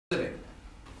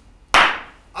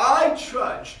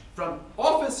trudge from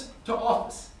office to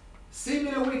office. See me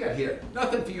in a week out here.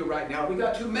 Nothing for you right now. We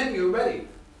got too many already.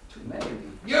 Too many of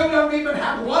you. You don't even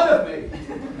have one of me.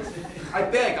 I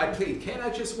beg, I plead, can't I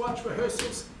just watch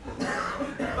rehearsals?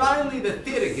 Finally, the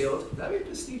Theater Guild, very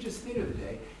prestigious theater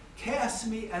today, casts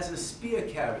me as a spear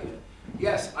carrier.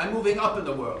 Yes, I'm moving up in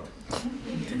the world.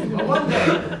 But one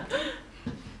day,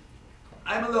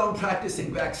 I'm alone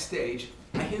practicing backstage.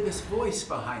 I hear this voice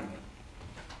behind me.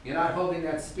 You're not holding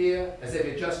that spear as if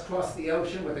it just crossed the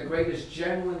ocean with the greatest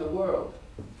general in the world.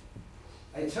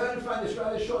 I turn and find this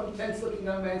rather short and tense-looking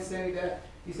young man standing there.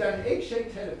 He's got an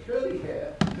egg-shaped head of curly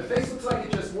hair. The face looks like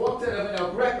it just walked out of an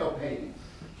El Greco painting.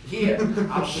 Here,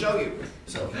 I'll show you.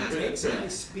 So he takes my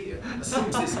spear,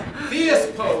 assumes this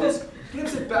fierce pose,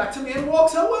 gives it back to me, and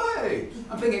walks away.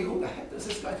 I'm thinking, who the heck does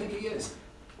this guy think he is?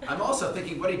 I'm also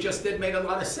thinking what he just did made a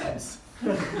lot of sense.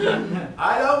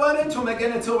 I don't run into him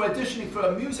again until we're auditioning for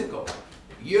a musical.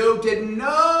 You didn't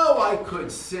know I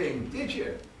could sing, did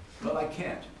you? Well, I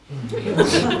can't.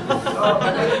 Oh,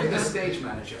 I'm going to be the stage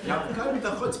manager. Now, the guy with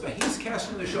the chutzpah, he's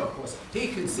casting the show, of course. He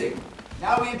can sing.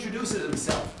 Now he introduces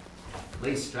himself.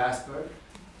 Lee Strasberg.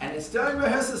 And it's during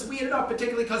rehearsals we ended up,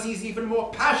 particularly because he's even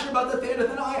more passionate about the theater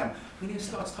than I am. When he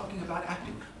starts talking about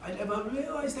acting, I never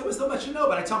realized there was so much to know,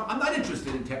 but I tell him I'm not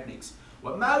interested in techniques.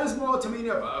 What matters more to me,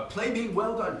 a play being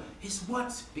well done, is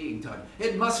what's being done.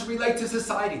 It must relate to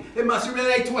society. It must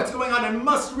relate to what's going on. It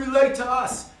must relate to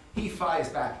us. He fires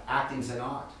back, acting's an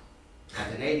art.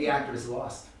 And today the actor is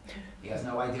lost. He has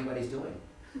no idea what he's doing.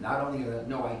 Not only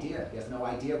no idea, he has no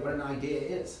idea what an idea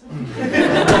is.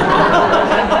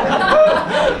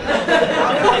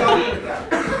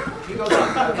 He goes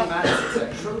on, nothing matters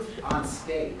except truth on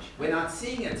stage. We're not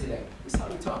seeing it today. This is how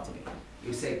you talk to me.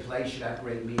 You say play should have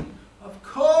great meaning. Of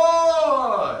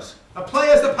course! A play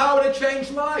has the power to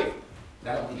change life.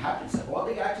 That only happens if all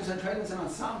the actors are trained as an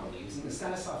ensemble using the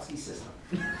Stanislavski system.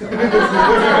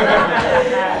 That's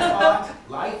art,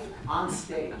 life on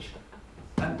stage.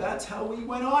 And that's how we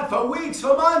went on for weeks,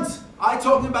 for months. I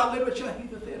talking about literature, he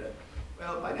the theater.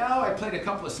 Well, by now I played a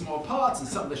couple of small parts in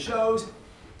some of the shows.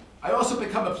 I also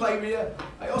become a play reader.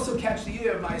 I also catch the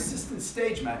ear of my assistant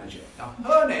stage manager. Now,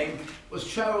 her name was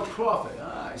Cheryl Crawford.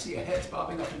 I see her head's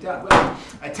bobbing up and down. Well,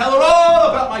 I tell her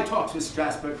all about my talks with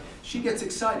Strasberg. She gets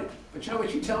excited. But you know what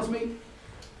she tells me?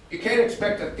 You can't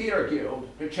expect a theater guild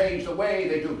to change the way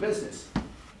they do business.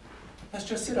 That's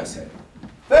just it, I said.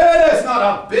 Theater's not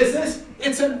a business,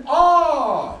 it's an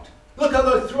art. Look how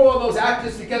they threw all those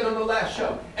actors together on the last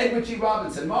show. Edward G.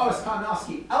 Robinson, Morris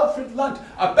Karnofsky, Alfred Lunt,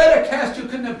 a better cast you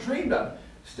couldn't have dreamed of.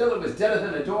 Still, it was deader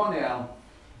than a doornail.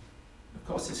 Of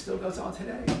course, it still goes on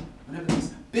today. Whenever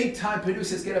these big-time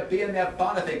producers get a bee in their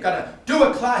bonnet, they've got to do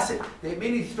a classic. They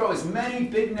immediately throw as many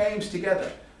big names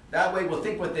together. That way we'll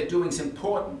think what they're doing is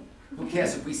important. Who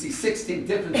cares if we see 16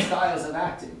 different styles of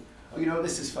acting? Oh, you know,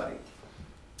 this is funny.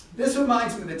 This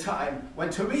reminds me of the time when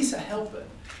Teresa Helfer,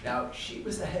 now she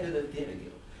was the head of the Theater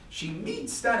Guild, she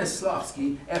meets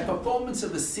Stanislavski at a performance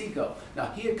of The Seagull.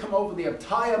 Now he had come over the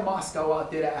entire Moscow out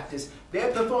there to actors.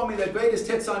 They're performing their greatest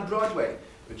hits on Broadway.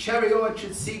 The Cherry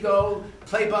Orchard, Seagull,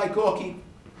 played by Gorky.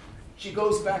 She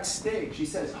goes backstage. She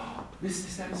says, "Oh, Mr.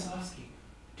 Stanislavski,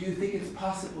 do you think it's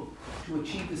possible to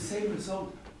achieve the same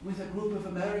result with a group of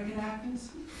American actors?"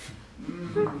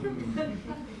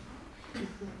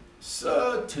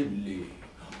 Certainly.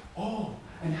 Oh,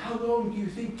 and how long do you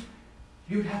think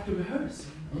you'd have to rehearse?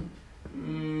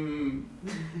 2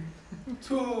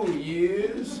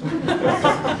 years. 2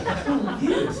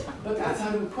 years? But that's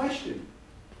out of the question.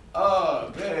 Ah,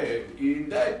 babe, in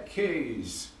that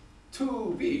case,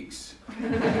 2 weeks. He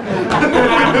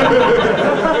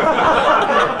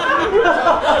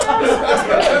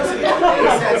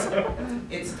says,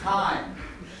 it's time.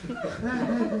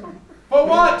 For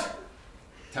what?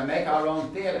 To make our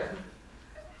own theater.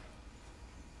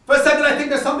 For a second, I think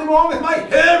there's something wrong with my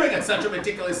hearing. It's such a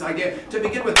ridiculous idea. To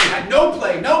begin with, we had no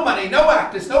play, no money, no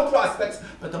actors, no prospects.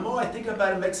 But the more I think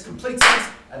about it, it makes complete sense.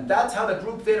 And that's how the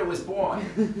group theater was born.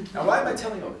 Now, why am I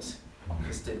telling all this?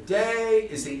 Because today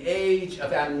is the age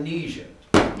of amnesia.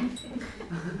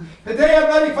 Today I'm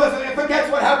ready for forgets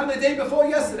what happened the day before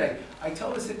yesterday. I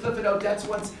told this to Clifford Odets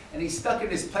once, and he stuck in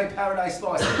his play Paradise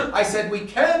Lost. I said, we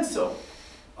cancel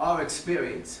our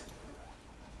experience.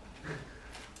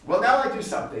 Well, now I do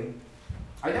something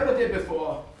I never did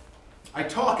before. I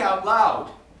talk out loud.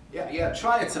 Yeah,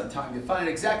 try it sometime. You'll find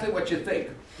exactly what you think.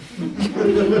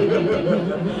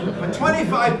 For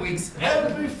 25 weeks,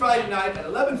 every Friday night at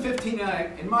 11:15 at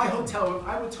night, in my hotel room,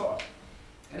 I would talk.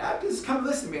 And actors come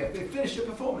listen to me after they finish their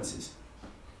performances.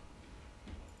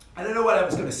 I don't know what I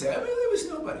was going to say. I mean, there was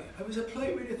nobody. I was a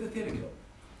play reader at the Theater Guild.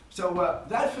 So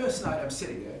that first night, I'm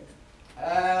sitting there,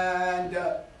 and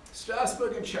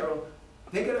Strasberg and Cheryl,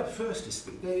 they get up first to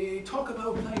speak. They talk about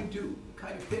what we're planning to do, the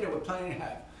kind of theater we're planning to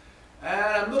have.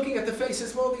 And I'm looking at the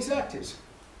faces of all these actors.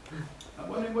 I'm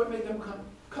wondering what made them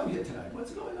come here tonight.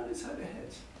 What's going on inside their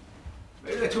heads?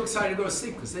 Maybe they're too excited to go to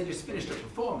sleep because they just finished a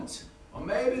performance. Or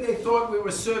maybe they thought we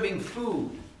were serving food.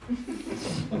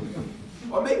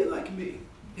 Or maybe like me,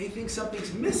 they think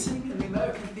something's missing in the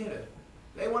American theater.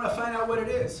 They want to find out what it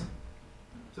is.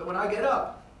 So when I get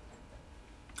up,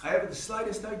 I haven't the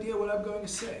slightest idea what I'm going to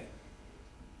say.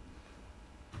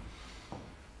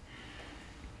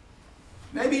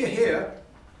 Maybe you're here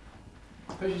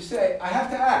because you say, I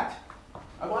have to act.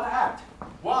 I want to act.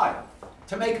 Why?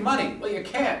 To make money. Well, you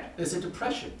can't. There's a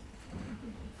depression.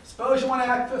 Suppose you want to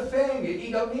act for fame. Your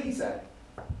ego needs that.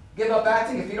 Give up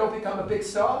acting if you don't become a big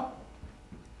star.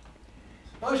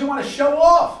 Suppose you want to show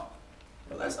off.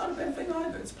 Well, that's not a bad thing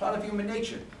either. It's part of human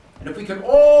nature. And if we could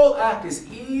all act as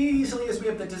easily as we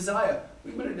have the desire,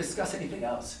 we wouldn't discuss anything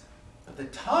else. But the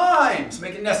times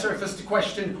make it necessary for us to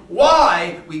question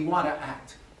why we want to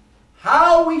act.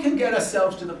 How we can get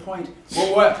ourselves to the point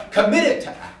where we're committed to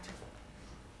act.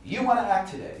 You want to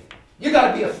act today. You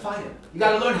got to be a fighter. You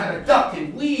got to learn how to duck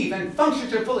and weave and function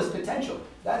to your fullest potential.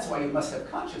 That's why you must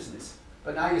have consciousness.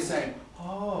 But now you're saying,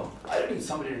 oh, I don't need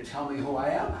somebody to tell me who I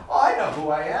am. Oh, I know who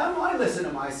I am. I listen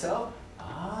to myself.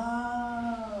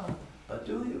 Ah, but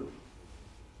do you?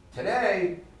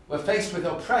 Today, we're faced with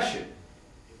oppression,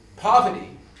 poverty,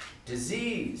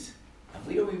 disease, and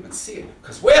we don't even see it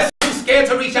because we're too scared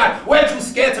to reach out. We're too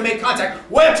scared to make contact.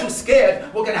 We're too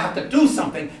scared. We're going to have to do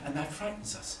something, and that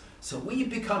frightens us. So we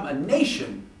become a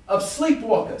nation of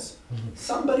sleepwalkers.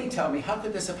 Somebody tell me, how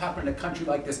could this have happened in a country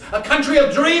like this? A country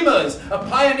of dreamers, of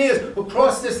pioneers who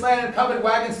crossed this land in covered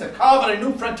wagons to carve out a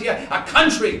new frontier. A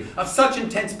country of such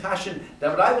intense passion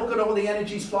that when I look at all the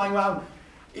energies flying around,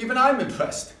 even I'm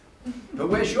impressed. But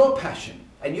where's your passion?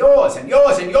 And yours, and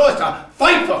yours, and yours to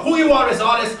fight for who you are as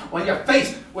artists when you're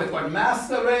faced with what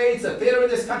masquerades the theater in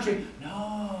this country?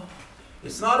 No.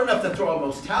 It's not enough to throw our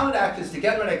most talented actors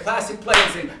together in a classic play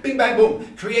and say, bing, bang,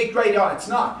 boom, create great art. It's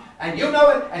not. And you know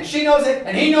it, and she knows it,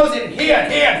 and he knows it, and here,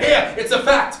 and here, and here. It's a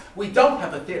fact. We don't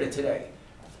have a theater today.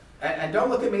 And don't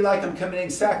look at me like I'm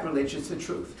committing sacrilege. It's the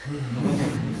truth.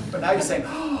 But now you're saying,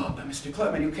 oh, but Mr.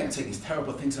 Clurman, you can't say these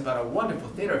terrible things about our wonderful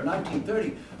theater of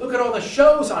 1930. Look at all the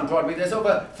shows on Broadway. There's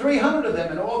over 300 of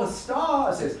them, and all the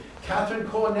stars. There's Catherine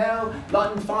Cornell,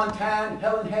 Lutton Fontanne,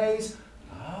 Helen Hayes.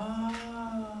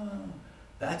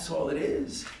 That's all it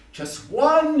is. Just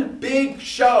one big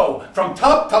show, from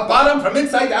top to bottom, from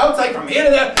inside to outside, from here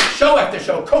to there, show after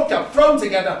show, cooked up, thrown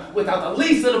together, without the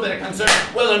least little bit of concern,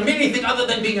 whether it mean anything other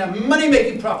than being a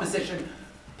money-making proposition.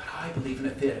 But I believe in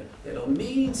a theater that'll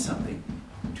mean something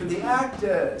to the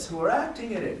actors who are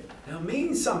acting in it. It'll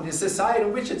mean something to society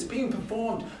in which it's being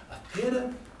performed. A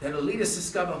theater that'll lead us to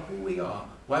discover who we are,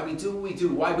 why we do what we do,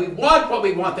 why we want what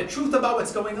we want, the truth about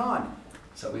what's going on.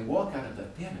 So we walk out of the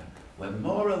theater. We're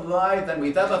more alive than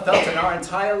we've ever felt in our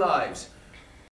entire lives.